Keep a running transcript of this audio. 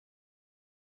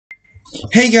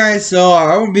Hey guys,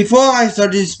 so before I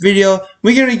start this video,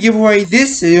 we're gonna give away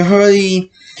this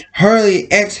Hurley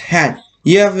X hat.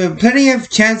 You have plenty of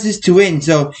chances to win.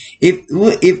 So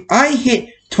if I hit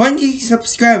 20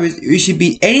 subscribers, it should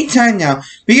be any time now.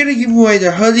 We're gonna give away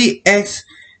the Hurley X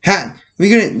hat.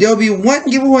 There'll be one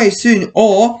giveaway soon,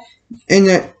 or when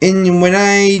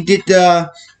I did a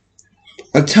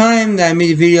time that I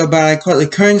made a video about, I call it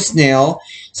the Kern Snail.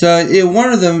 So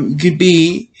one of them could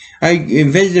be, I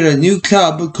invented a new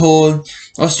club called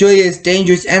Australia's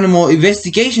Dangerous Animal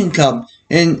Investigation Club.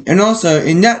 And also,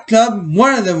 in that club,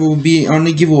 one of them will be on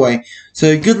the giveaway.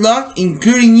 So good luck,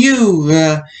 including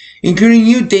you,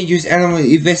 Dangerous Animal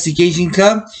Investigation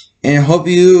Club. And I hope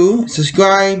you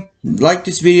subscribe, like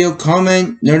this video,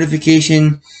 comment,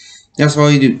 notification. That's all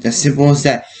you do. That's simple as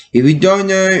that. If you don't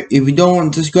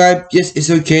want to subscribe, it's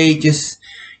okay. Just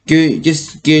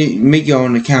make your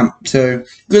own account. So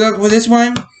good luck with this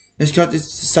one. Let's start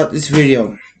this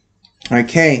video.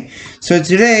 Okay, so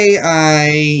today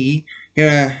I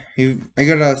got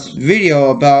a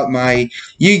video about my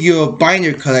Yu-Gi-Oh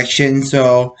binder collection.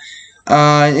 So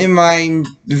in my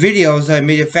videos I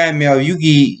made a fan mail,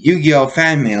 Yu-Gi-Oh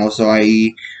fan mail. So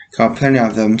I got plenty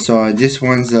of them. So this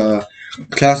one's a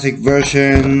classic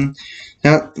version.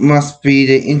 That must be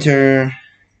the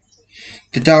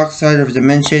dark side of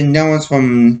dimension. That one's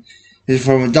from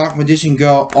Dark Magician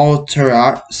Girl Alter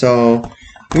Art. So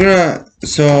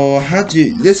this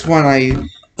one I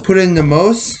put in the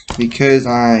most because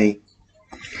I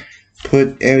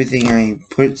put everything I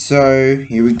put. So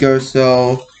here we go.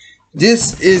 So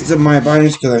this is my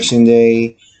binders collection.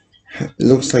 It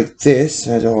looks like this.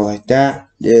 I don't like that.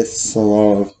 There's a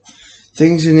lot of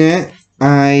things in it.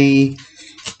 I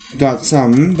got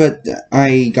some, but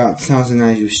I got Thousand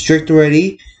Eyes Restrict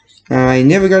already. I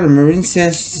never got a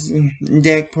Princess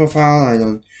deck profile. I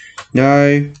don't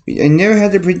know. I never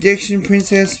had the Prediction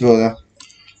Princess. Well,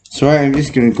 so I'm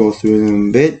just gonna go through them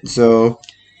a bit. So,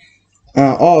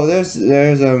 there's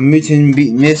a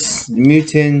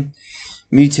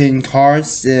mutant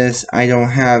cards. I don't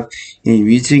have any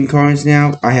mutant cards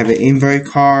now. I have an invert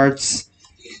cards.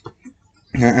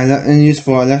 And used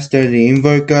for Lester the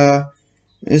Invoker.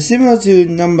 It's similar to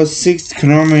number 6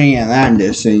 Konami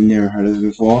Atlantis, so you never heard of it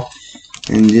before.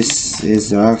 And this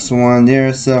is the next one.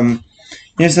 There's some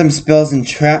spells and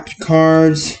trapped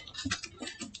cards.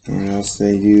 What else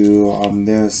they do?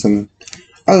 There's some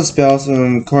other spells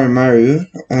from Korimaru,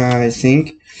 I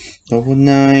think. Double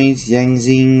Knights,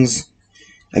 Yangzings,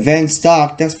 Advanced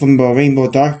Stock, that's from the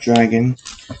Rainbow Dark Dragon.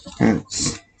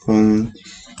 That's fun.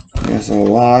 That's a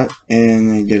lot.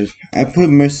 And I put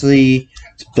mostly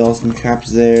spells and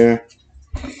traps there.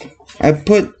 I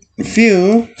put a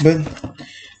few,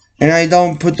 and I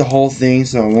don't put the whole thing,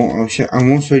 so I won't show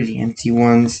the empty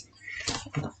ones.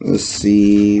 Let's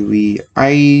see.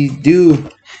 I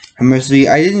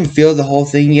didn't fill the whole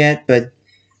thing yet, but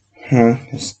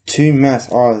it's too much.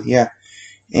 Oh yeah,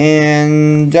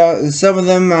 and some of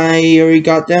them I already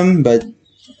got them, but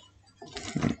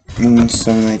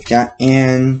something like that.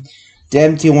 And the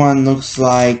empty one looks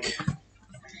like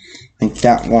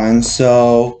that one.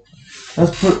 So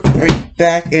let's put it right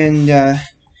back, and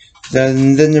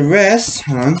then the rest,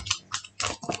 and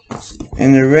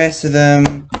the rest of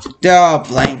them, they're all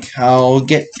blank. I'll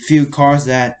get a few cards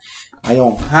that I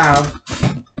don't have.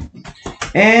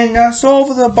 And that's all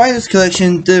for the binders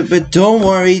collection. But don't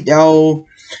worry, I'll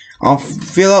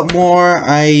fill up more.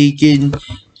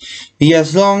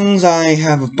 As long as I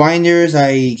have binders,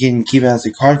 I can keep it as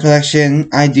a card collection.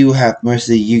 I do have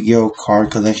mostly Yu-Gi-Oh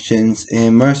card collections,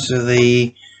 and most of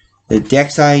the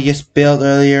decks I just built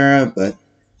earlier.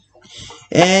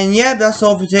 And yeah, that's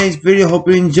all for today's video. Hope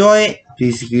you enjoy it.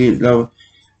 Please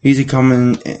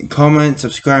comment,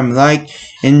 subscribe, and like,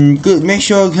 and make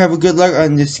sure you have a good luck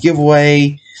on this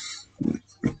giveaway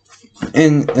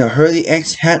and a Hurley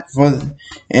X hat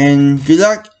and good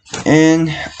luck. And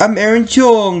I'm Aaron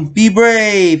Chung. Be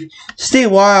brave, stay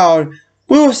wild.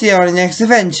 We will see you on the next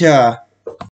adventure.